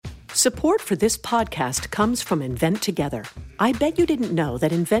Support for this podcast comes from Invent Together. I bet you didn't know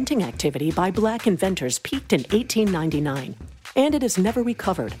that inventing activity by Black inventors peaked in 1899, and it has never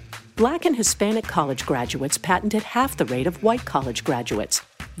recovered. Black and Hispanic college graduates patented half the rate of white college graduates.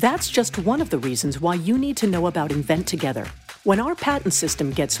 That's just one of the reasons why you need to know about Invent Together. When our patent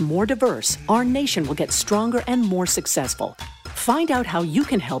system gets more diverse, our nation will get stronger and more successful. Find out how you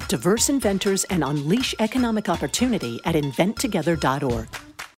can help diverse inventors and unleash economic opportunity at inventtogether.org.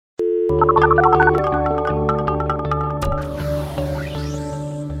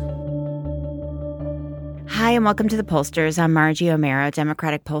 Hi, and welcome to The Pollsters. I'm Margie O'Mara,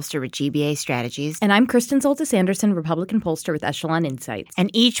 Democratic pollster with GBA Strategies. And I'm Kristen Zoltis-Anderson, Republican pollster with Echelon Insights. And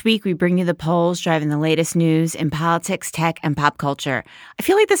each week we bring you the polls driving the latest news in politics, tech, and pop culture. I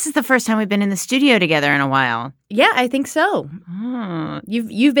feel like this is the first time we've been in the studio together in a while. Yeah, I think so.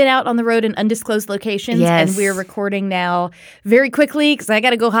 You've been out on the road in undisclosed locations, yes. And we're recording now very quickly because I got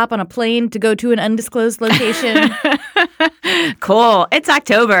to go hop on a plane to go to an undisclosed location. Cool. It's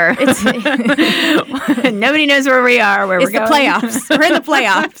October. Nobody knows where we are, where we're going. It's the playoffs. We're in the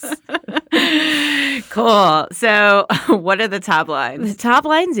playoffs. Cool. So what are the top lines? The top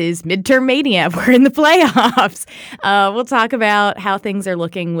lines is midterm mania. We're in the playoffs. We'll talk about how things are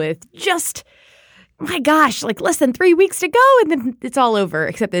looking with just... my gosh, like less than 3 weeks to go, and then it's all over,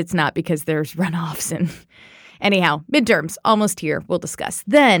 except that it's not because there's runoffs. And anyhow, midterms, almost here. We'll discuss.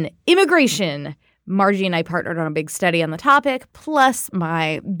 Then immigration. Margie and I partnered on a big study on the topic, plus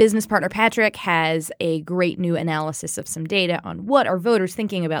my business partner Patrick has a great new analysis of some data on what are voters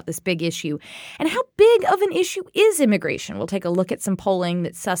thinking about this big issue and how big of an issue is immigration. We'll take a look at some polling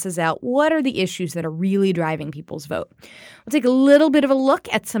that susses out what are the issues that are really driving people's vote. We'll take a little bit of a look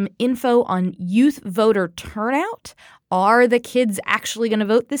at some info on youth voter turnout. Are the kids actually going to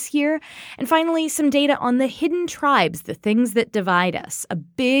vote this year? And finally, some data on the hidden tribes, the things that divide us. A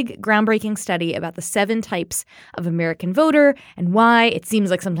big groundbreaking study about the 7 types of American voter and why it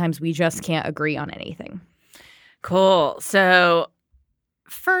seems like sometimes we just can't agree on anything. Cool. So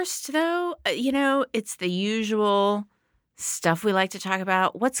first, though, it's the usual stuff we like to talk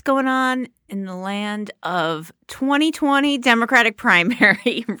about. What's going on in the land of 2020 Democratic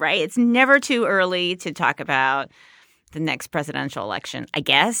primary, right? It's never too early to talk about the next presidential election, I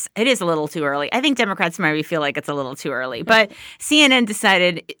guess. It is a little too early. I think Democrats maybe feel like it's a little too early. But CNN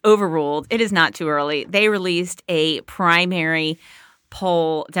decided, overruled, it is not too early. They released a primary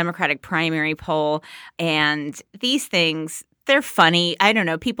poll, Democratic primary poll. And these things, they're funny. I don't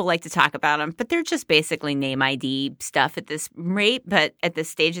know. People like to talk about them, but they're just basically name ID stuff at this rate, but at this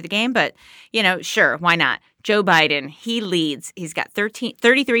stage of the game. But, sure, why not? Joe Biden, he leads. He's got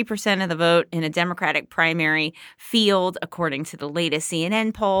 33% of the vote in a Democratic primary field, according to the latest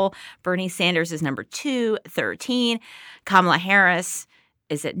CNN poll. Bernie Sanders is number 2, 13. Kamala Harris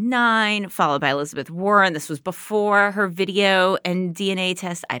is at 9, followed by Elizabeth Warren. This was before her video and DNA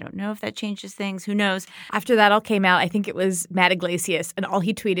test. I don't know if that changes things. Who knows? After that all came out, I think it was Matt Iglesias, and all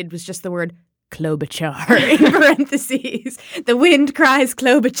he tweeted was just the word Klobuchar in parentheses. The wind cries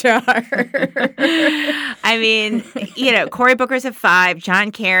Klobuchar. I mean, Cory Booker's at 5.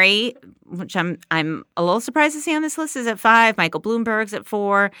 John Kerry, which I'm a little surprised to see on this list, is at 5. Michael Bloomberg's at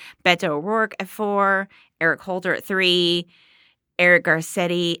 4. Beto O'Rourke at 4. Eric Holder at 3. Eric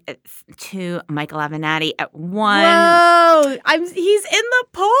Garcetti at 2. Michael Avenatti at 1. Whoa! He's in the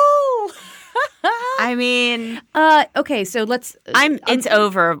poll. I mean, okay, so let's. It's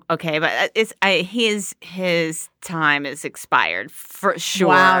over. Okay, but his time is expired for sure.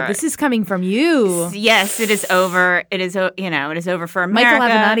 Wow, this is coming from you. Yes, it is over. It is over for America.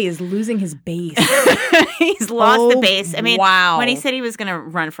 Michael Avenatti is losing his base. He's lost the base. I mean, wow. When he said he was going to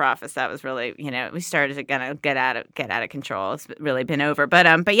run for office, that was really, we started to kind of get out of control. It's really been over.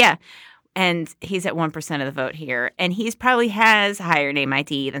 But yeah. And he's at 1% of the vote here. And he's probably has higher name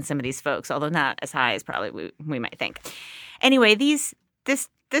ID than some of these folks, although not as high as probably we might think. Anyway, this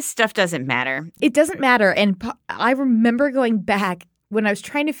stuff doesn't matter. It doesn't matter. And I remember going back when I was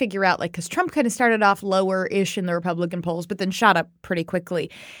trying to figure out, because Trump kind of started off lower-ish in the Republican polls, but then shot up pretty quickly.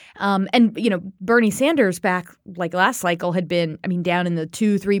 And Bernie Sanders back last cycle had been, down in the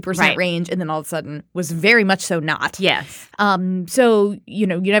 2-3% range, and then all of a sudden was very much so not. Yes. So, you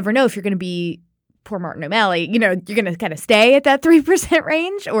never know if you're going to be poor Martin O'Malley, you're going to kind of stay at that 3%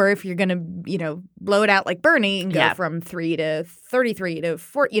 range, or if you're going to, blow it out like Bernie and go from 3 to 33 to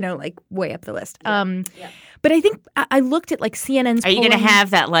 4, way up the list. But I think I looked at like CNN's Are you going to polling. have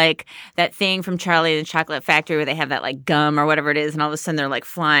that like that thing from Charlie and the Chocolate Factory where they have that like gum or whatever it is, and all of a sudden they're like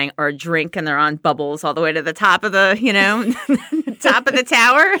flying, or a drink and they're on bubbles all the way to the top of the top of the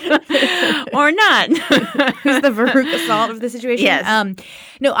tower, or not? Who's the Veruca Salt of the situation? Yes.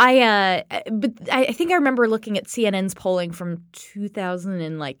 No, but I think I remember looking at CNN's polling from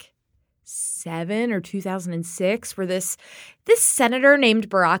 2007 or 2006, where this senator named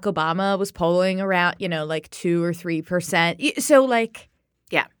Barack Obama was polling around, like 2 or 3%. So like,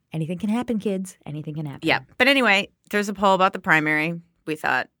 yeah, anything can happen, kids. Anything can happen. Yeah. But anyway, there's a poll about the primary. We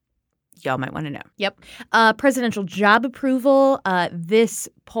thought y'all might want to know. Yep. Presidential job approval. This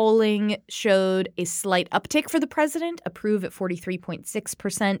polling showed a slight uptick for the president, approve at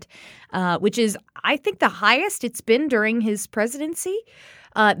 43.6%, which is, I think, the highest it's been during his presidency.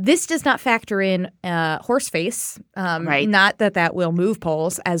 This does not factor in horseface. Right. Not that will move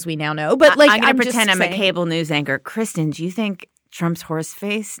polls, as we now know. But like, I'm going to pretend just I'm saying, a cable news anchor. Kristen, do you think Trump's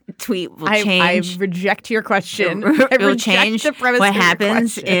horseface tweet will change? I reject your question. It will reject change the premise what of your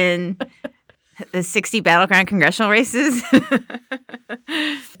happens question. in the 60 battleground congressional races?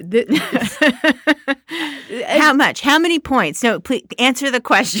 How much? How many points? No, please answer the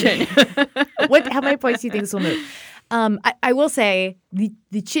question. How many points do you think this will move? I will say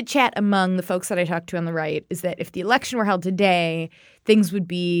the chit chat among the folks that I talked to on the right is that if the election were held today, things would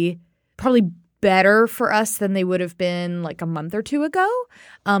be probably better for us than they would have been like a month or two ago,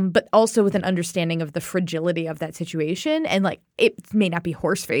 but also with an understanding of the fragility of that situation. And like, it may not be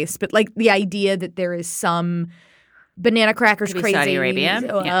horseface, but like the idea that there is some banana crackers Could be crazy Saudi Arabia.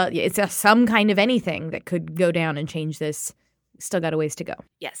 It's some kind of anything that could go down and change this. Still got a ways to go.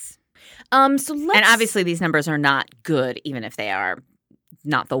 Yes. So And obviously these numbers are not good, even if they are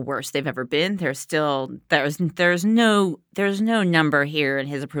not the worst they've ever been. There's no number here in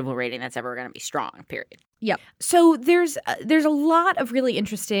his approval rating that's ever going to be strong, period. Yeah. So there's a lot of really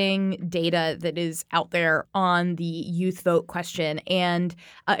interesting data that is out there on the youth vote question. And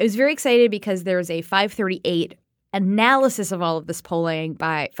I was very excited because there's a 538 analysis of all of this polling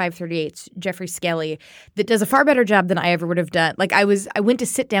by 538's Jeffrey Skelly that does a far better job than I ever would have done. Like I went to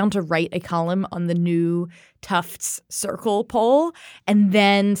sit down to write a column on the new Tufts Circle poll and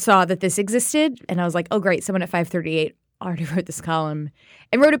then saw that this existed. And I was like, oh, great. Someone at 538 already wrote this column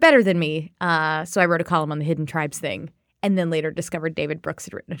and wrote it better than me. So I wrote a column on the Hidden Tribes thing. And then later discovered David Brooks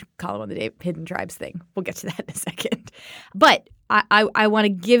had written a column on the Hidden Tribes thing. We'll get to that in a second. But I want to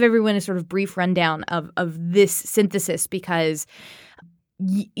give everyone a sort of brief rundown of this synthesis because,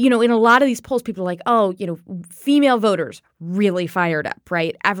 in a lot of these polls, people are like, oh, female voters really fired up,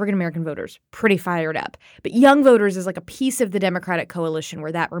 right? African-American voters pretty fired up. But young voters is like a piece of the Democratic coalition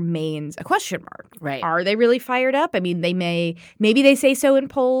where that remains a question mark. Right. Are they really fired up? I mean, maybe they say so in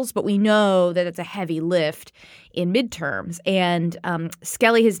polls, but we know that it's a heavy lift in midterms. And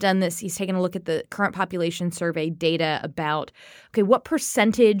Skelly has done this. He's taken a look at the current population survey data about, okay, what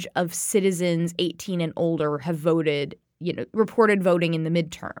percentage of citizens 18 and older have voted, reported voting in the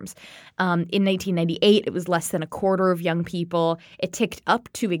midterms. In 1998, it was less than a quarter of young people. It ticked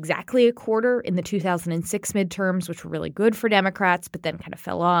up to exactly a quarter in the 2006 midterms, which were really good for Democrats, but then kind of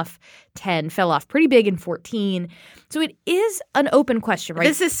fell off. 10 fell off pretty big in 14. So it is an open question, right?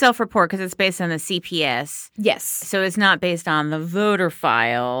 This is self-report because it's based on the CPS. Yes. So it's not based on the voter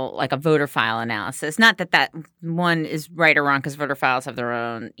file, like a voter file analysis. Not that one is right or wrong because voter files have their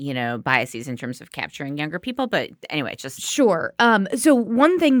own, biases in terms of capturing younger people. But anyway, just Sure. So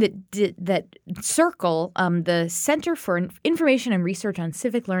one thing that Circle, the Center for Information and Research on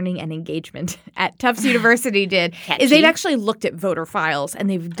Civic Learning and Engagement at Tufts University did is they've actually looked at voter files and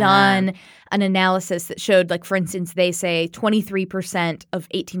they've done an analysis that showed, like, for instance, they say 23% of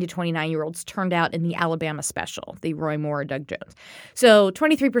 18 to 29-year-olds turned out in the Alabama special, the Roy Moore, Doug Jones. So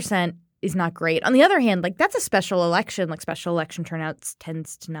 23% is not great. On the other hand, like, that's a special election. Like, special election turnouts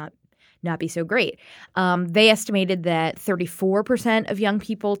tends to not be so great. They estimated that 34% of young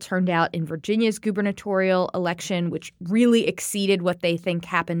people turned out in Virginia's gubernatorial election, which really exceeded what they think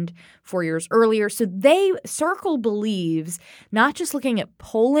happened 4 years earlier. So Circle believes, not just looking at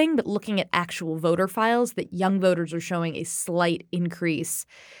polling, but looking at actual voter files, that young voters are showing a slight increase.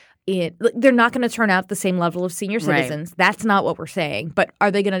 They're not going to turn out the same level of senior citizens. Right. That's not what we're saying. But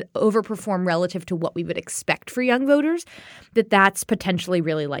are they going to overperform relative to what we would expect for young voters? That's potentially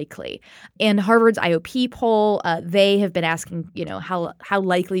really likely. And Harvard's IOP poll, they have been asking, how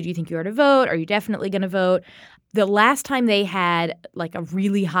likely do you think you are to vote? Are you definitely going to vote? The last time they had like a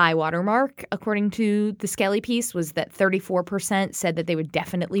really high watermark, according to the Skelly piece, was that 34% said that they would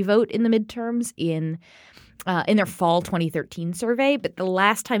definitely vote in the midterms in in their fall 2013 survey, but the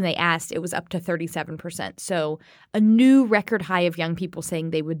last time they asked, it was up to 37%. So a new record high of young people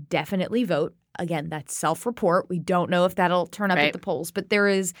saying they would definitely vote. Again, that's self-report. We don't know if that'll turn up at the polls, but there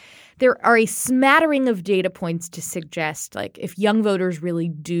are a smattering of data points to suggest, like, if young voters really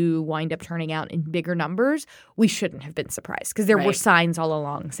do wind up turning out in bigger numbers, we shouldn't have been surprised because there were signs all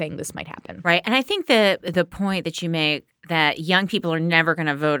along saying this might happen. Right. And I think the point that you make that young people are never going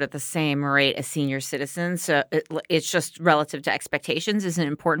to vote at the same rate as senior citizens, so it's just relative to expectations, is an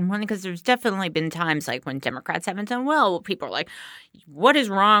important one because there's definitely been times like when Democrats haven't done well, people are like, what is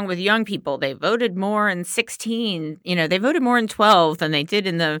wrong with young people? They voted more in 16, they voted more in 12 than they did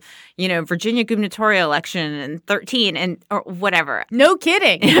in the, Virginia gubernatorial election in 13 or whatever. No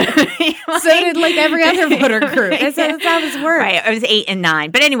kidding. So did like every other voter group. That's how this works. Right. It was 8 and 9.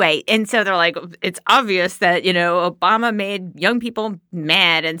 But anyway, and so they're like, it's obvious that, Obama made young people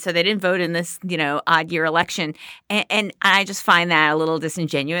mad. And so they didn't vote in this, odd year election. And I just find that a little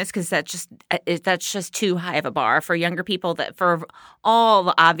disingenuous because that's just too high of a bar for younger people, that for all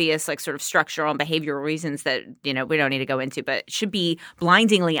the obvious like sort of structural and behavioral reasons that, we don't need to go into, but it should be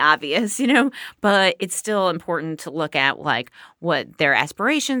blindingly obvious, but it's still important to look at like what their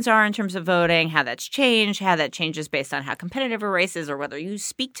aspirations are in terms of voting, how that's changed, how that changes based on how competitive a race is or whether you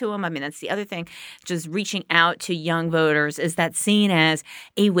speak to them. I mean, that's the other thing. Just reaching out to young voters, is that seen as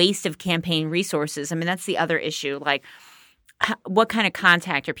a waste of campaign resources? I mean, that's the other issue. Like, what kind of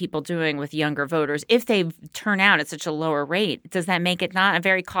contact are people doing with younger voters? If they turn out at such a lower rate, does that make it not a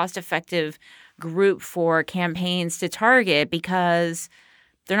very cost-effective group for campaigns to target because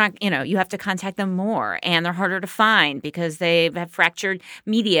they're not, you have to contact them more and they're harder to find because they have fractured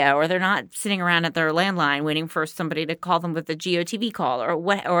media or they're not sitting around at their landline waiting for somebody to call them with a GOTV call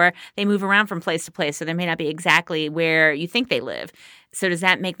or they move around from place to place, so they may not be exactly where you think they live. So does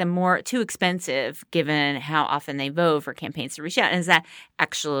that make them too expensive given how often they vote for campaigns to reach out? And does that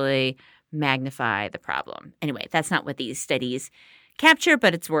actually magnify the problem? Anyway, that's not what these studies capture,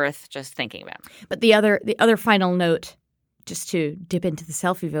 but it's worth just thinking about. But the other final note, just to dip into the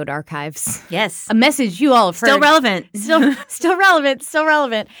selfie vote archives. Yes. A message you all have heard. Still relevant. Still relevant. Still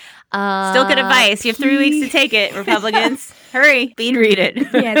relevant. Still good advice. You have 3 weeks to take it, Republicans. Hurry. Be and read it.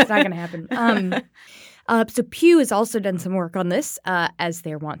 Yeah, it's not going to happen. So Pew has also done some work on this, as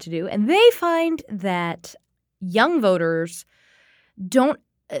they're wont to do, and they find that young voters don't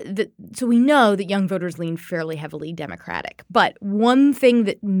so we know that young voters lean fairly heavily Democratic. But one thing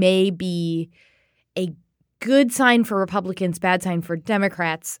that may be a good sign for Republicans, bad sign for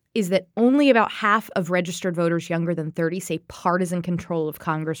Democrats, is that only about half of registered voters younger than 30 say partisan control of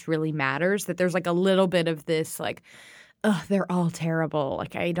Congress really matters, that there's like a little bit of this like, oh, they're all terrible,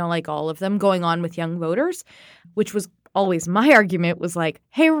 like I don't like all of them going on with young voters, which was always my argument was like,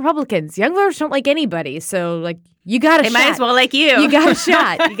 hey, Republicans, young voters don't like anybody, so like you got a shot. They might as well like you. You got a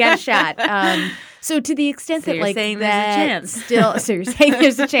shot. You got a shot. So to the extent that like saying that there's a chance. Still, so you're saying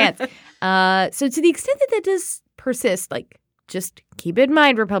there's a chance. So to the extent that that does persist, like just keep in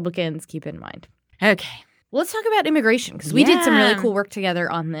mind, Republicans, keep in mind. Okay. Let's talk about immigration because we did some really cool work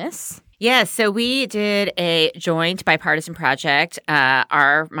together on this. Yes, so we did a joint bipartisan project,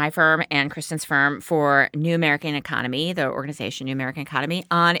 my firm and Kristen's firm, for New American Economy, the organization New American Economy,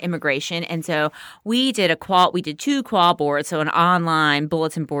 on immigration. And so we did two qual boards, so an online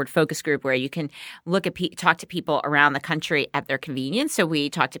bulletin board focus group where you can look at talk to people around the country at their convenience. So we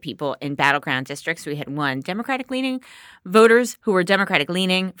talked to people in battleground districts. We had one Democratic-leaning voters who were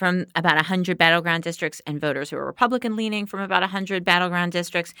Democratic-leaning from about 100 battleground districts and voters who were Republican-leaning from about 100 battleground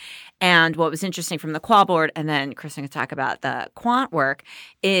districts. And what was interesting from the qual board, and then Kristen can talk about the quant work,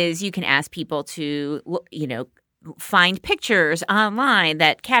 is you can ask people to, find pictures online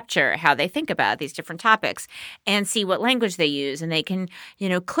that capture how they think about these different topics and see what language they use. And they can,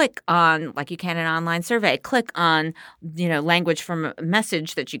 click on, like you can in an online survey, click on, language from a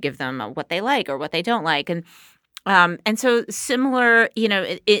message that you give them, what they like or what they don't like. And so similar,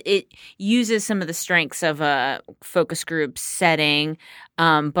 it uses some of the strengths of a focus group setting,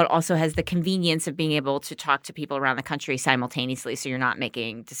 but also has the convenience of being able to talk to people around the country simultaneously. So you're not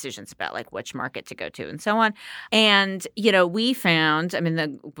making decisions about like which market to go to and so on. And, we found,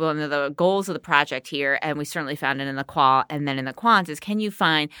 one of the goals of the project here, and we certainly found it in the qual and then in the quant, is can you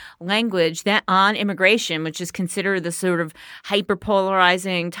find language that on immigration, which is considered the sort of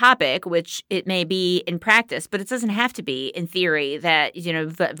hyperpolarizing topic, which it may be in practice, but it doesn't have to be in theory, that,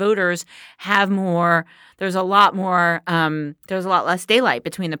 voters have more. There's a lot less daylight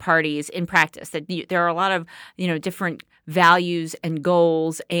between the parties in practice, that there are a lot of, different values and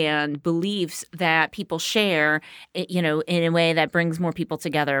goals and beliefs that people share, in a way that brings more people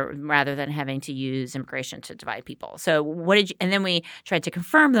together rather than having to use immigration to divide people. So and then we tried to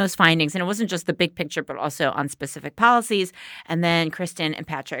confirm those findings, and it wasn't just the big picture, but also on specific policies. And then Kristen and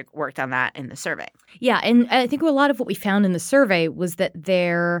Patrick worked on that in the survey. Yeah, and I think a lot of what we found in the survey was that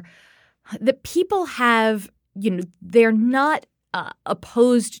people have, they're not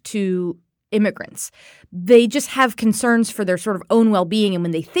opposed to immigrants. They just have concerns for their sort of own well-being. And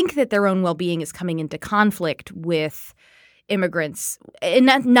when they think that their own well-being is coming into conflict with immigrants, and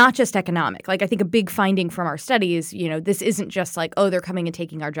not just economic. Like, I think a big finding from our study is, this isn't just like, oh, they're coming and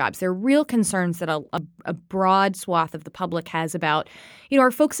taking our jobs. There are real concerns that a broad swath of the public has about,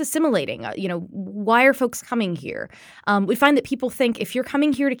 are folks assimilating? Why are folks coming here? We find that people think if you're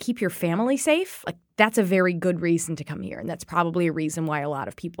coming here to keep your family safe, like, that's a very good reason to come here. And that's probably a reason why a lot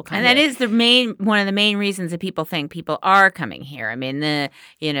of people come here. And that is one of the main reasons that people think people are coming here. I mean,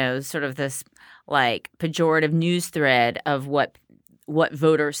 sort of this like pejorative news thread of what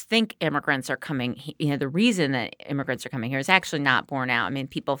voters think immigrants are coming, the reason that immigrants are coming here is actually not borne out. I mean,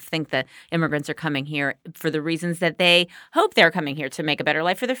 people think that immigrants are coming here for the reasons that they hope they're coming here to make a better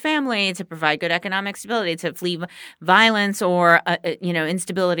life for their family, to provide good economic stability, to flee violence or,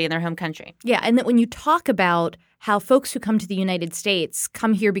 instability in their home country. Yeah. And that when you talk about how folks who come to the United States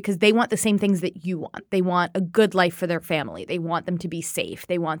come here because they want the same things that you want. They want a good life for their family. They want them to be safe.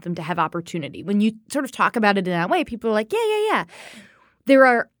 They want them to have opportunity. When you sort of talk about it in that way, people are like, yeah. There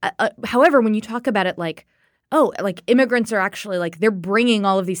are, however, when you talk about it like, oh, like immigrants are actually like they're bringing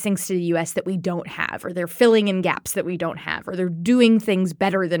all of these things to the U.S. that we don't have, or they're filling in gaps that we don't have, or they're doing things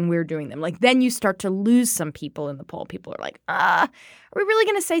better than we're doing them. Like then you start to lose some people in the poll. People are like, are we really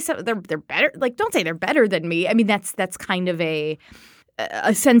going to say something? They're better? Like, don't say they're better than me. I mean, that's kind of a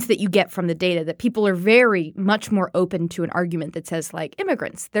sense that you get from the data that people are very much more open to an argument that says like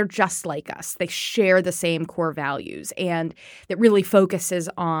immigrants, they're just like us. They share the same core values, and that really focuses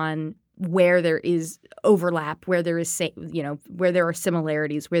on where there is overlap, where there is, where there are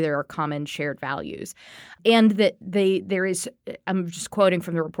similarities, where there are common shared values. And that there is, I'm just quoting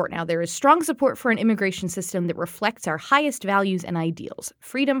from the report now, there is strong support for an immigration system that reflects our highest values and ideals,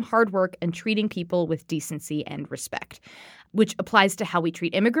 freedom, hard work, and treating people with decency and respect, which applies to how we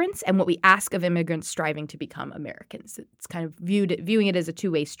treat immigrants and what we ask of immigrants striving to become Americans. It's kind of viewing it as a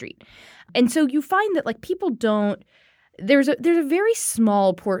two-way street. And so you find that like people don't – there's a very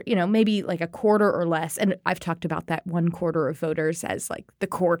small maybe like a quarter or less, and I've talked about that 1/4 of voters as like the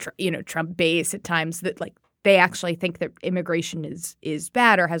core Trump base at times, that like they actually think that immigration is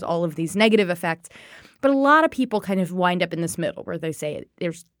bad or has all of these negative effects. But a lot of people kind of wind up in this middle where they say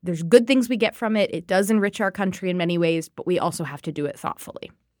there's good things we get from it. It does enrich our country in many ways, but we also have to do it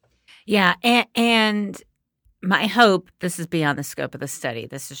thoughtfully. Yeah, and my hope, this is beyond the scope of the study.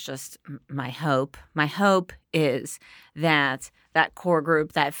 This is just my hope. My hope is that core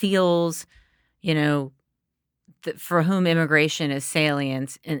group that feels, for whom immigration is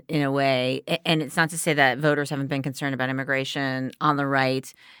salient in a way, and it's not to say that voters haven't been concerned about immigration on the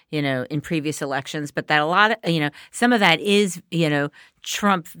right, in previous elections, but that a lot of, some of that is,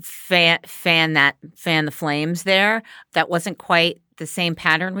 Trump fan the flames there. That wasn't quite the same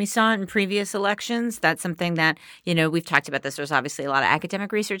pattern we saw in previous elections. That's something that, we've talked about this. There's obviously a lot of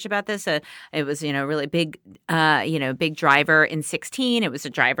academic research about this. It was, really big, big driver in 2016. It was a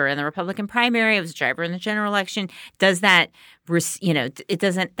driver in the Republican primary. It was a driver in the general election. Does that, that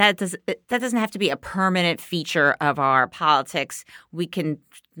doesn't have to be a permanent feature of our politics. We can,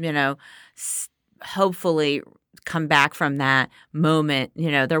 hopefully come back from that moment.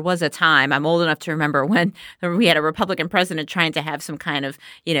 There was a time, I'm old enough to remember, when we had a Republican president trying to have some kind of,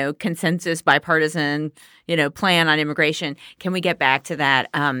 consensus, bipartisan, plan on immigration. Can we get back to that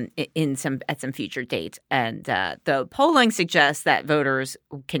at some future date? And the polling suggests that voters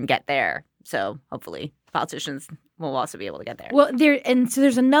can get there. So hopefully politicians will also be able to get there. Well,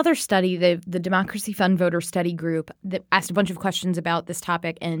 there's another study, the Democracy Fund Voter Study Group, that asked a bunch of questions about this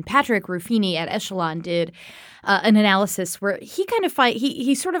topic, and Patrick Ruffini at Echelon did an analysis where he kind of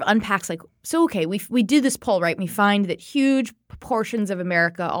he sort of unpacks like, so okay, we do this poll, right? We find that huge portions of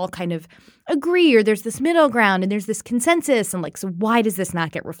America all kind of agree, or there's this middle ground and there's this consensus, and like, so why does this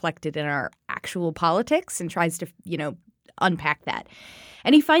not get reflected in our actual politics? And tries to unpack that.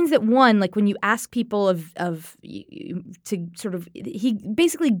 And he finds that one, like when you ask people he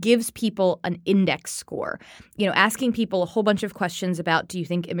basically gives people an index score, asking people a whole bunch of questions about, do you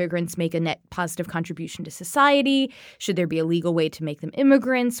think immigrants make a net positive contribution to society? Should there be a legal way to make them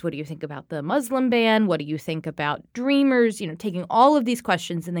immigrants? What do you think about the Muslim ban? What do you think about dreamers? Taking all of these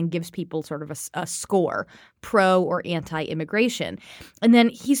questions and then gives people sort of a score, pro or anti-immigration. And then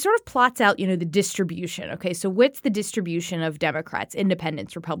he sort of plots out, the distribution. Okay, so what's the distribution of Democrats, independents,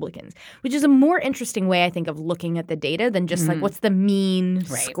 Republicans, which is a more interesting way, I think, of looking at the data than just like what's the mean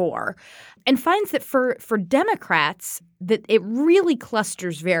score. And finds that for Democrats, that it really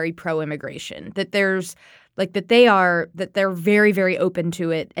clusters very pro-immigration, that there's that they're very, very open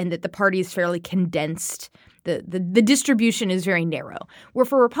to it, and that the party is fairly condensed. The distribution is very narrow, where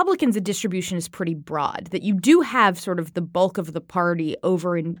for Republicans the distribution is pretty broad, that you do have sort of the bulk of the party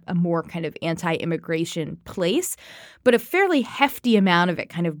over in a more kind of anti-immigration place, but a fairly hefty amount of it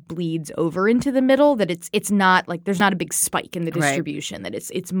kind of bleeds over into the middle, that it's not like there's not a big spike in the distribution, that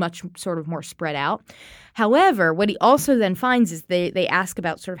it's much sort of more spread out. However, what he also then finds is they ask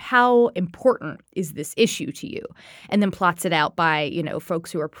about sort of how important is this issue to you, and then plots it out by,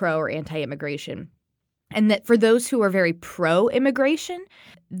 folks who are pro or anti-immigration. And that for those who are very pro-immigration,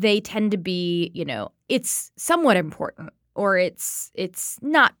 they tend to be, it's somewhat important, or it's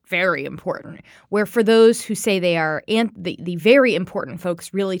not very important. Where for those who say they are the very important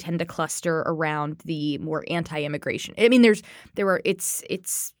folks really tend to cluster around the more anti-immigration. I mean, it's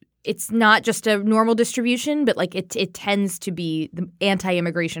not just a normal distribution, but like it tends to be the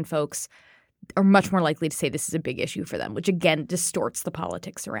anti-immigration folks are much more likely to say this is a big issue for them, which again distorts the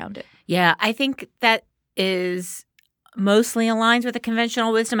politics around it. Yeah, I think that is mostly aligns with the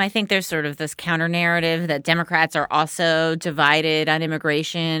conventional wisdom. I think there's sort of this counter narrative that Democrats are also divided on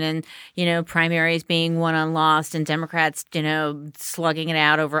immigration and, primaries being won on lost, and Democrats, slugging it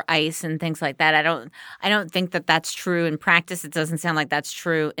out over ICE and things like that. I don't think that that's true in practice. It doesn't sound like that's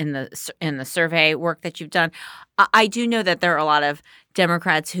true in the survey work that you've done. I do know that there are a lot of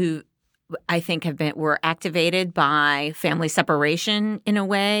Democrats who I think were activated by family separation in a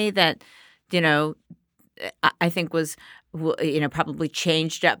way that, I think was, probably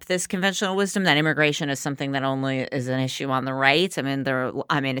changed up this conventional wisdom that immigration is something that only is an issue on the right. I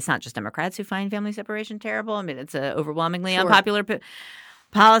mean, it's not just Democrats who find family separation terrible. I mean, it's an overwhelmingly unpopular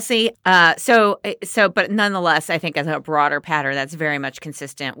policy. But nonetheless, I think as a broader pattern, that's very much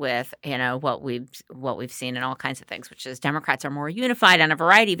consistent with, what we've seen in all kinds of things, which is Democrats are more unified on a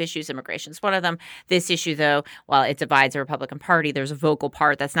variety of issues. Immigration is one of them. This issue, though, while it divides the Republican Party, there's a vocal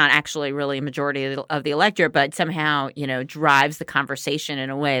part that's not actually really a majority of the electorate, but somehow, drives the conversation in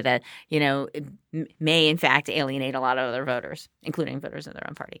a way that, may in fact alienate a lot of other voters, including voters in their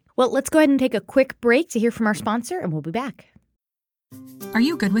own party. Well, let's go ahead and take a quick break to hear from our sponsor, and we'll be back. Are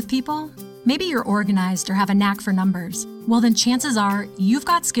you good with people? Maybe you're organized or have a knack for numbers. Well, then chances are you've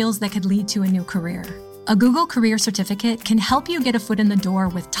got skills that could lead to a new career. A Google Career Certificate can help you get a foot in the door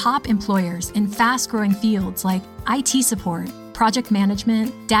with top employers in fast-growing fields like IT support, project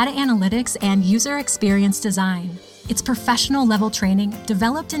management, data analytics, and user experience design. It's professional-level training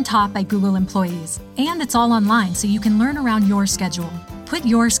developed and taught by Google employees. And it's all online, so you can learn around your schedule. Put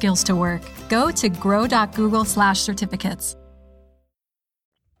your skills to work. Go to grow.google/certificates.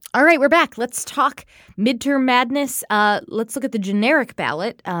 All right, we're back. Let's talk midterm madness. Let's look at the generic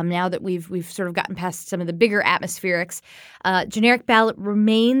ballot now that we've sort of gotten past some of the bigger atmospherics. Generic ballot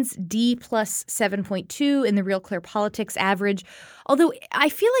remains D plus 7.2 in the Real Clear Politics average, although I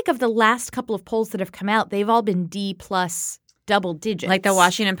feel like of the last couple of polls that have come out, they've all been D plus double digits. Like the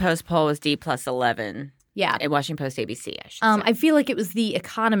Washington Post poll was D plus 11. Yeah. At Washington Post ABC, I should say. I feel like it was The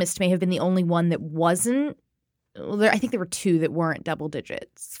Economist may have been the only one that wasn't. Well, I think there were two that weren't double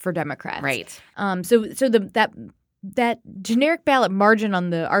digits for Democrats. Right. So that generic ballot margin on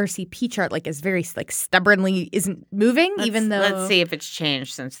the RCP chart is very stubbornly isn't moving, even though. Let's see if it's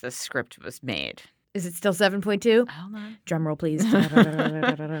changed since the script was made. Is it still 7.2? Hold on. Drum roll, please. Yeah.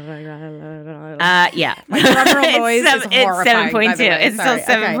 My drum roll noise is horrifying. It's 7.2. It's still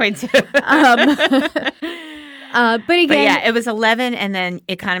 7.2. But again, it was 11, and then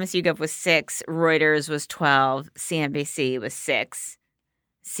Economist YouGov was 6, Reuters was 12, CNBC was 6,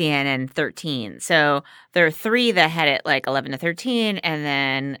 CNN 13. So there are 3 that had it 11 to 13, and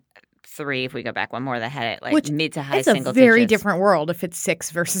then 3, if we go back one more, that had it mid to high single digits. It's a very different world if it's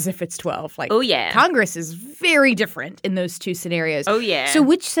 6 versus if it's 12. Oh, yeah. Congress is very different in those two scenarios. Oh, yeah. So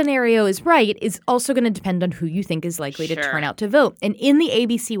which scenario is right is also going to depend on who you think is likely to turn out to vote. And in the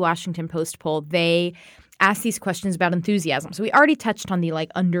ABC Washington Post poll, they asked these questions about enthusiasm. So we already touched on the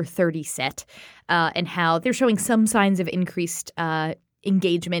under 30 set and how they're showing some signs of increased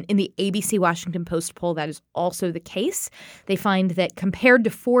engagement. In the ABC Washington Post poll, that is also the case. They find that compared to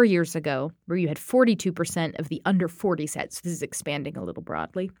 4 years ago, where you had 42% of the under 40 set, so this is expanding a little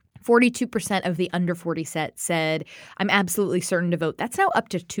broadly, 42% of the under 40 set said, I'm absolutely certain to vote. That's now up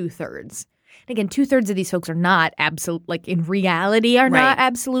to 2/3. And again, 2/3 of these folks are not in reality are not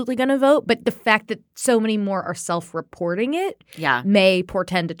absolutely going to vote. But the fact that so many more are self-reporting it may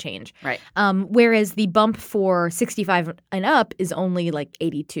portend a change. Right. Whereas the bump for 65 and up is only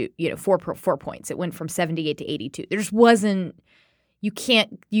 82, 4 points. It went from 78 to 82. There just wasn't –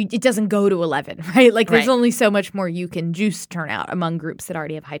 it doesn't go to 11, right? There's only so much more you can juice turnout among groups that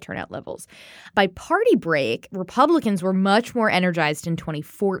already have high turnout levels. By party break, Republicans were much more energized in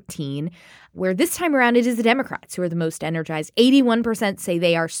 2014, where this time around it is the Democrats who are the most energized. 81% say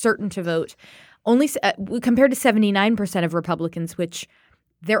they are certain to vote, only compared to 79% of Republicans, which –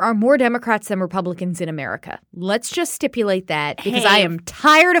 there are more Democrats than Republicans in America. Let's just stipulate that because I am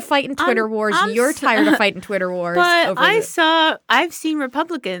tired of fighting Twitter wars. You're tired of fighting Twitter wars. But I've seen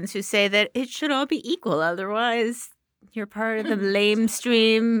Republicans who say that it should all be equal. Otherwise, you're part of the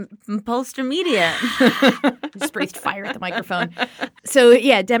lamestream pollster media. Just breathed fire at the microphone. So,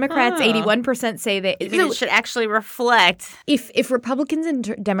 yeah, Democrats, 81% say that it should actually reflect. If Republicans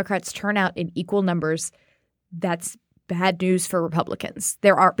and Democrats turn out in equal numbers, that's bad news for Republicans.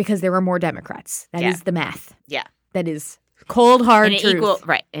 Because there are more Democrats. That is the math. Yeah. That is cold, hard truth.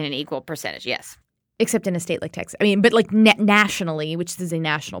 In an equal percentage, yes. Except in a state like Texas. I mean, but nationally, which is a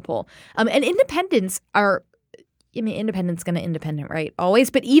national poll. And independents are – independent's going to independent, right?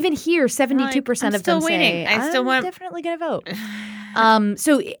 Always. But even here, 72% of them say, I'm definitely going to vote.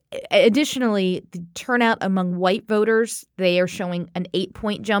 So additionally, the turnout among white voters, they are showing an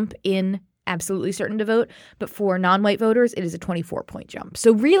 8-point jump in absolutely certain to vote. But for non-white voters, it is a 24-point jump.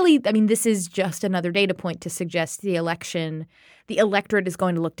 So really, this is just another data point to suggest the electorate is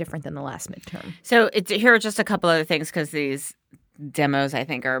going to look different than the last midterm. So here are just a couple other things because these demos, I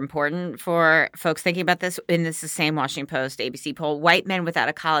think, are important for folks thinking about this. And this is the same Washington Post ABC poll. White men without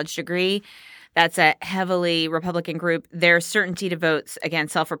a college degree, that's a heavily Republican group. Their certainty to vote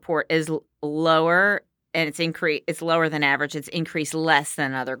against self-report is lower. And it's lower than average. It's increased less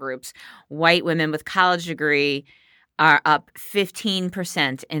than other groups. White women with college degree are up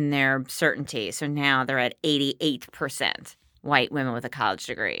 15% in their certainty. So now they're at 88%. White women with a college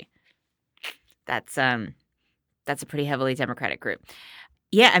degree. That's a pretty heavily Democratic group.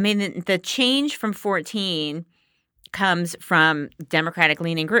 Yeah, the change from 14 comes from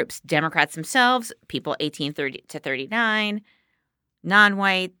Democratic-leaning groups. Democrats themselves, people 18 to 39,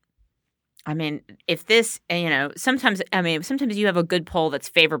 non-white. If this, sometimes you have a good poll that's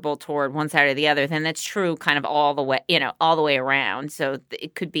favorable toward one side or the other, then that's true kind of all the way around. So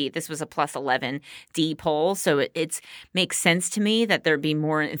it could be, this was a plus 11 D poll. So it makes sense to me that there'd be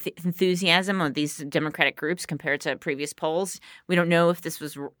more enthusiasm on these Democratic groups compared to previous polls. We don't know if this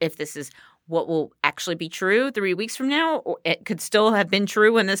is what will actually be true 3 weeks from now, or it could still have been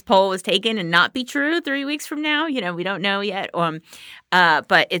true when this poll was taken and not be true 3 weeks from now. We don't know yet.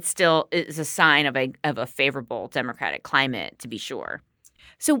 But it still is a sign of a favorable Democratic climate, to be sure.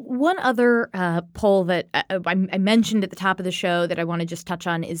 So one other poll that I mentioned at the top of the show that I want to just touch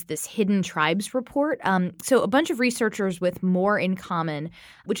on is this Hidden Tribes report. So a bunch of researchers with More in Common,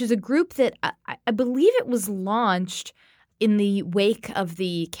 which is a group that I believe it was launched in the wake of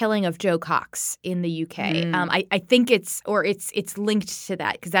the killing of Joe Cox in the UK. I think it's linked to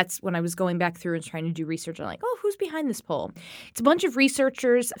that because that's when I was going back through and trying to do research. I'm like, who's behind this poll? It's a bunch of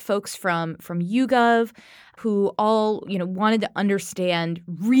researchers, folks from YouGov, who all wanted to understand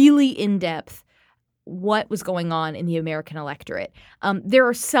really in depth what was going on in the American electorate. There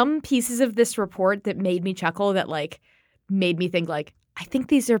are some pieces of this report that made me chuckle that made me think I think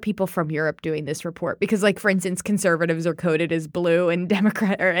these are people from Europe doing this report because, for instance, conservatives are coded as blue and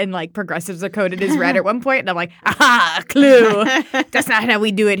progressives are coded as red at one point. And I'm like, aha, clue. That's not how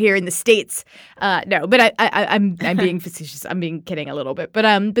we do it here in the States. No, but I'm being facetious. I'm being kidding a little bit.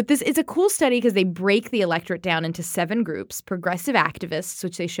 But this is a cool study because they break the electorate down into 7 groups. Progressive activists,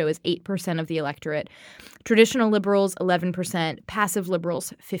 which they show is 8% of the electorate. Traditional liberals, 11%. Passive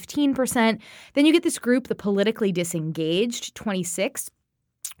liberals, 15%. Then you get this group, the politically disengaged, 26%.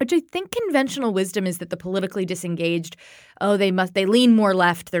 Which I think conventional wisdom is that the politically disengaged, they lean more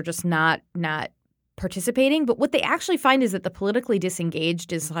left. They're just not participating. But what they actually find is that the politically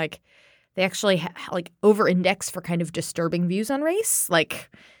disengaged is they actually over-index for kind of disturbing views on race.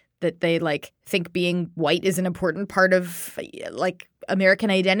 That they think being white is an important part of American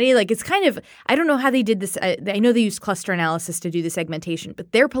identity. Like it's kind of – I don't know how they did this. I know they used cluster analysis to do the segmentation,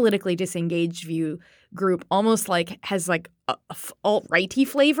 but their politically disengaged view group almost like has like alt-righty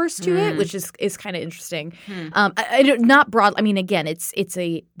flavors to it, which is kind of interesting. Not broad – I mean, again,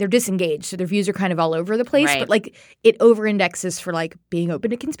 they're disengaged, so their views are kind of all over the place. Right. But like it over-indexes for like being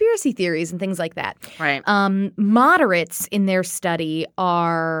open to conspiracy theories and things like that. Right. Moderates in their study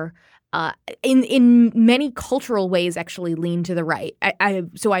are – in many cultural ways actually lean to the right.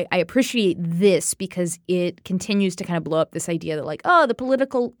 So I appreciate this because it continues to kind of blow up this idea that like, oh,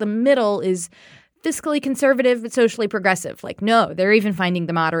 the middle is fiscally conservative but socially progressive. Like, no, they're even finding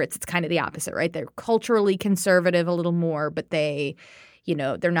the moderates. It's kind of the opposite, right? They're culturally conservative a little more, but they're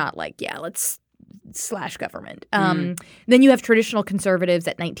not like, yeah, let's slash government. Then you have traditional conservatives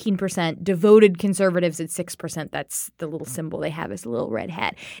at 19%, devoted conservatives at 6%. That's the little symbol they have as a little red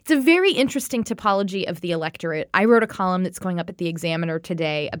hat. It's a very interesting typology of the electorate. I wrote a column that's going up at the Examiner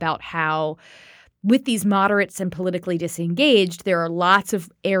today about how with these moderates and politically disengaged, there are lots of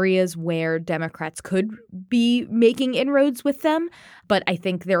areas where Democrats could be making inroads with them. But I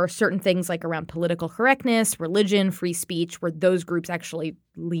think there are certain things like around political correctness, religion, free speech, where those groups actually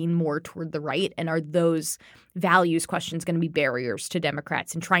lean more toward the right. And are those values questions going to be barriers to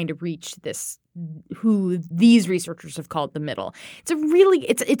Democrats in trying to reach this, who these researchers have called the middle?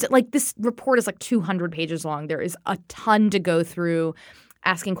 It's like this report is like 200 pages long. There is a ton to go through.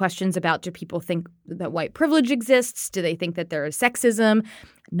 Asking questions about, do people think that white privilege exists? Do they think that there is sexism?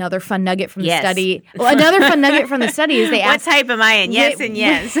 Another fun nugget from the study. Well, another fun nugget from the study is they asked— What type am I in? Yes and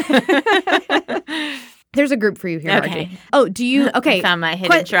yes. There's a group for you here, Okay. Margie. Oh, do you – okay. I found my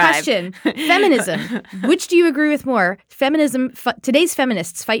hidden tribe. Question. Feminism. Which do you agree with more? Feminism – today's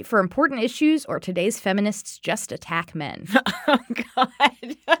feminists fight for important issues or today's feminists just attack men? Oh, God.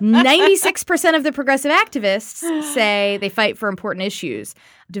 96% of the progressive activists say they fight for important issues.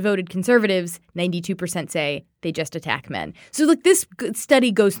 Devoted conservatives, 92% say they just attack men. So, look, this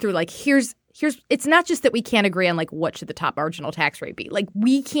study goes through like here's it's not just that we can't agree on like what should the top marginal tax rate be. Like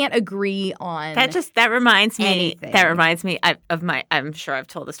we can't agree on that reminds me anything. That reminds me of my— I'm sure I've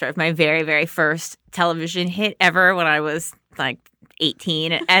told the story of my very, very first television hit ever when I was like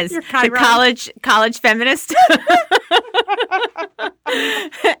 18 as the college feminist.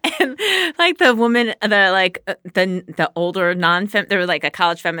 And like the woman, the older non-fem, there were like a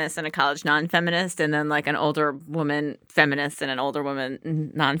college feminist and a college non-feminist, and then like an older woman feminist and an older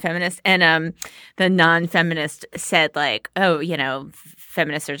woman non-feminist. And the non-feminist said like, oh,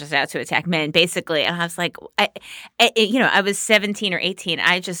 feminists are just out to attack men, basically. And I was like, I was 17 or 18.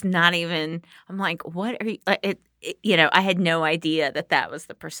 I'm like, what are you? I had no idea that was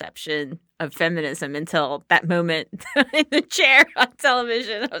the perception of feminism until that moment in the chair on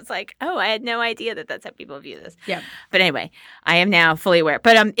television. I was like, oh, I had no idea that's how people view this. Yeah. But anyway, I am now fully aware.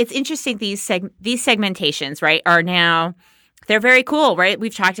 But it's interesting, these segmentations, right, are now – they're very cool, right?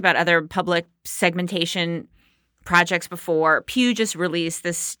 We've talked about other public segmentation projects before. Pew just released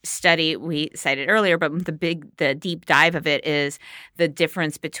this study we cited earlier, but the deep dive of it is the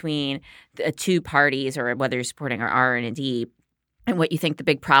difference between the two parties, or whether you're supporting R and a D, and what you think the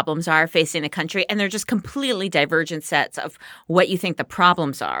big problems are facing the country. And they're just completely divergent sets of what you think the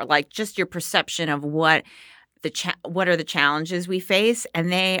problems are, like just your perception of what are the challenges we face.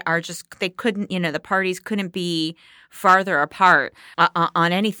 And they couldn't, the parties couldn't be farther apart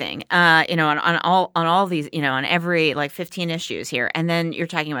on anything, on all these, on every like 15 issues here. And then you're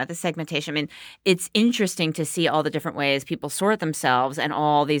talking about the segmentation. I mean, it's interesting to see all the different ways people sort themselves and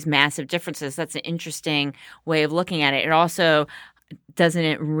all these massive differences. That's an interesting way of looking at it. It also doesn't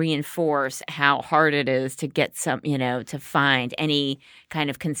it reinforce how hard it is to get to find any kind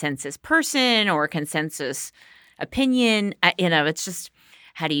of consensus person or consensus opinion? It's just,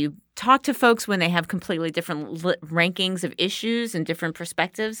 how do you talk to folks when they have completely different rankings of issues and different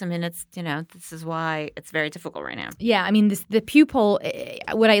perspectives? I mean, it's, this is why it's very difficult right now. Yeah. I mean, the Pew poll,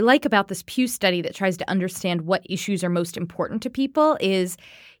 what I like about this Pew study that tries to understand what issues are most important to people is,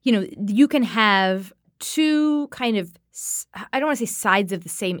 you can have two kind of, I don't want to say sides of the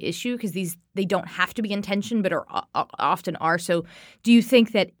same issue, because they don't have to be in tension, but often are. So do you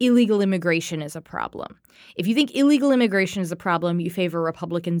think that illegal immigration is a problem? If you think illegal immigration is a problem, you favor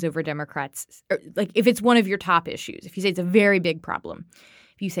Republicans over Democrats. Like if it's one of your top issues, if you say it's a very big problem,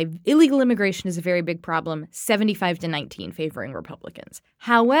 if you say illegal immigration is a very big problem, 75-19 favoring Republicans.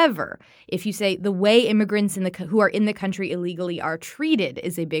 However, if you say the way immigrants who are in the country illegally are treated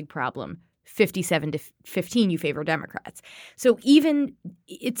is a big problem, 57-15 you favor Democrats. So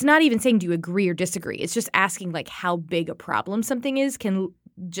it's not even saying do you agree or disagree. It's just asking like how big a problem something is can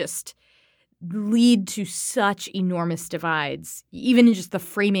just lead to such enormous divides, even in just the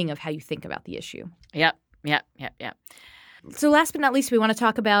framing of how you think about the issue. Yep. So last but not least, we want to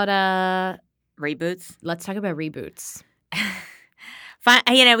talk about Reboots. let's talk about reboots. Fine.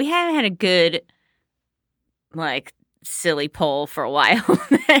 We haven't had a good, like, silly poll for a while.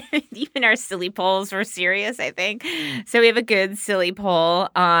 Even our silly polls were serious, I think. So we have a good silly poll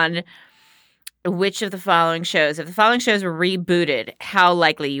on which of the following shows, if the following shows were rebooted, how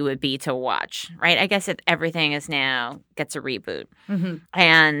likely you would be to watch, right? I guess that everything is now gets a reboot. Mm-hmm.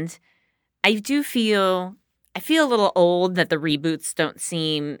 And I feel a little old that the reboots don't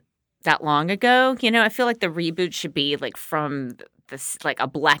seem that long ago. I feel like the reboot should be like from this, like a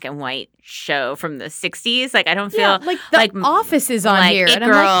black and white show from the 60s. Like, I don't feel like The Office is on like here. It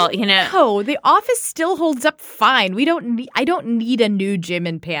and Girl, I'm like, no, The Office still holds up fine. I don't need a new Jim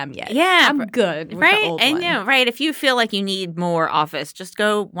and Pam yet. Yeah, I'm good with right? the old I one. know, right? If you feel like you need more Office, just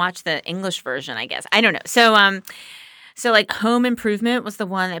go watch the English version, I guess. I don't know. So like Home Improvement was the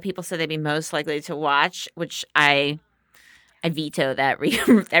one that people said they'd be most likely to watch, which I veto that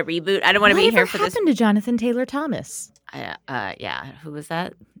that reboot. I don't want to be here for this. What happened to Jonathan Taylor Thomas? Yeah. Who was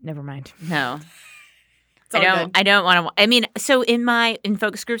that? Never mind. No. It's all good. I don't want to. I mean, so in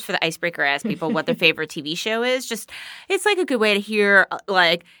focus groups for the icebreaker, I ask people what their favorite TV show is. Just it's like a good way to hear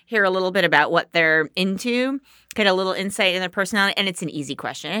a little bit about what they're into, get a little insight in their personality, and it's an easy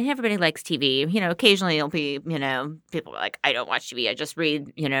question. And everybody likes TV. Occasionally it'll be people are like, I don't watch TV. I just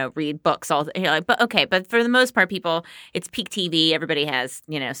read books all. But for the most part, people, it's peak TV. Everybody has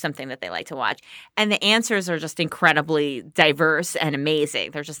something that they like to watch, and the answers are just incredibly diverse and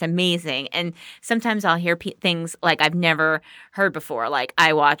amazing. They're just amazing, and sometimes I'll hear things like I've never heard before. Like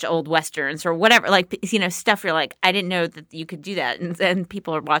I watch old westerns or whatever. Like stuff you're like, I didn't know that you could do that, and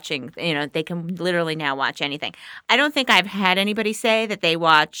people are watching. They can literally now watch anything. I don't think I've had anybody say that they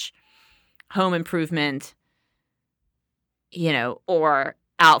watch Home Improvement, or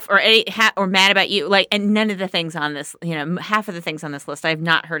Alf or Mad About You, and none of the things on this, half of the things on this list, I have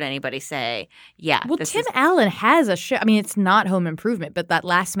not heard anybody say, yeah. Well, Tim Allen has a show. I mean, it's not Home Improvement, but that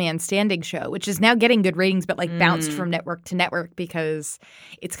Last Man Standing show, which is now getting good ratings, but bounced from network to network because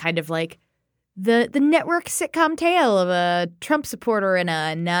it's kind of like the network sitcom tale of a Trump supporter in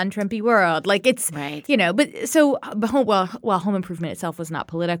a non-Trumpy world. Like it's, right. While Home Improvement itself was not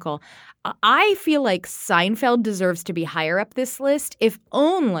political, I feel like Seinfeld deserves to be higher up this list, if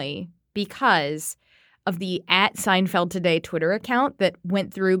only because of the @Seinfeld Today Twitter account that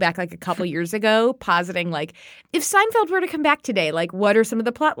went through back a couple years ago, positing if Seinfeld were to come back today, what are some of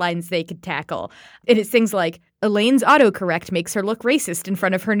the plot lines they could tackle? And it's things like Elaine's autocorrect makes her look racist in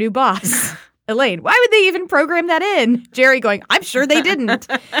front of her new boss. Elaine, why would they even program that in? Jerry going, I'm sure they didn't.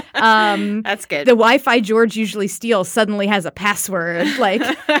 That's good. The Wi-Fi George usually steals suddenly has a password.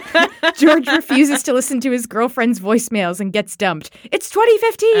 George refuses to listen to his girlfriend's voicemails and gets dumped. It's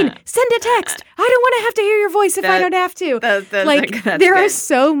 2015. Send a text. I don't want to have to hear your voice if I don't have to. There are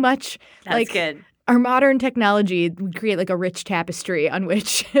so much. That's good. Our modern technology would create a rich tapestry on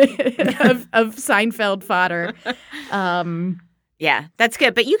which of Seinfeld fodder. Yeah, that's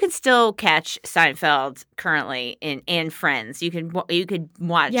good. But you can still catch Seinfeld currently in Friends. You could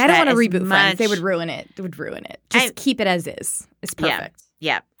watch. Yeah, I don't want to reboot much. Friends. They would ruin it. It would ruin it. Just keep it as is. It's perfect.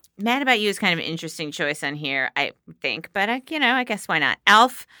 Yeah. Mad About You is kind of an interesting choice on here, I think. But I guess why not?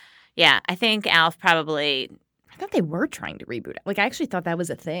 Alf. Yeah, I think Alf probably. I thought they were trying to reboot it. I actually thought that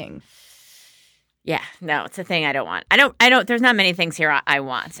was a thing. Yeah, no, it's a thing I don't want. I don't. There's not many things here I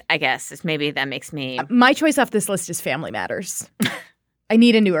want. I guess maybe that makes me. My choice off this list is Family Matters. I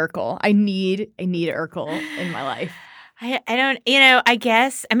need a new Urkel. I need Urkel in my life. I don't. I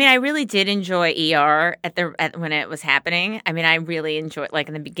guess. I mean, I really did enjoy ER when it was happening. I mean, I really enjoyed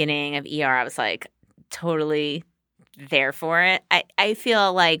in the beginning of ER. I was totally there for it. I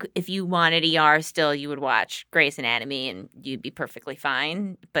feel like if you wanted ER still, you would watch Grey's Anatomy and you'd be perfectly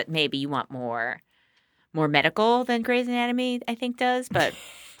fine. But maybe you want more medical than Grey's Anatomy, I think does, but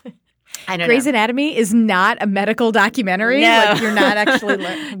I don't know. Grey's Anatomy is not a medical documentary. No. You're not actually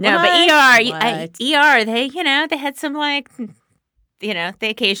No, but ER, they had some they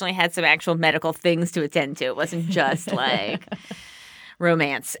occasionally had some actual medical things to attend to. It wasn't just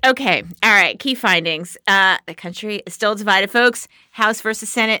romance. Okay. All right. Key findings. The country is still divided, folks. House versus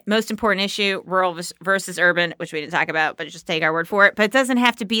Senate. Most important issue. Rural versus urban, which we didn't talk about, but just take our word for it. But it doesn't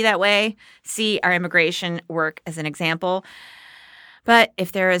have to be that way. See our immigration work as an example. But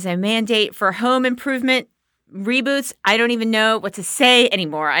if there is a mandate for Home Improvement reboots, I don't even know what to say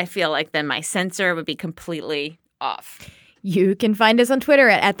anymore. I feel like then my censor would be completely off. You can find us on Twitter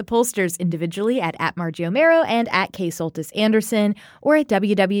at The Pollsters, individually at Margie O'Mara and at K. Soltis Anderson, or at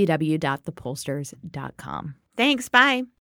www.thepollsters.com. Thanks. Bye.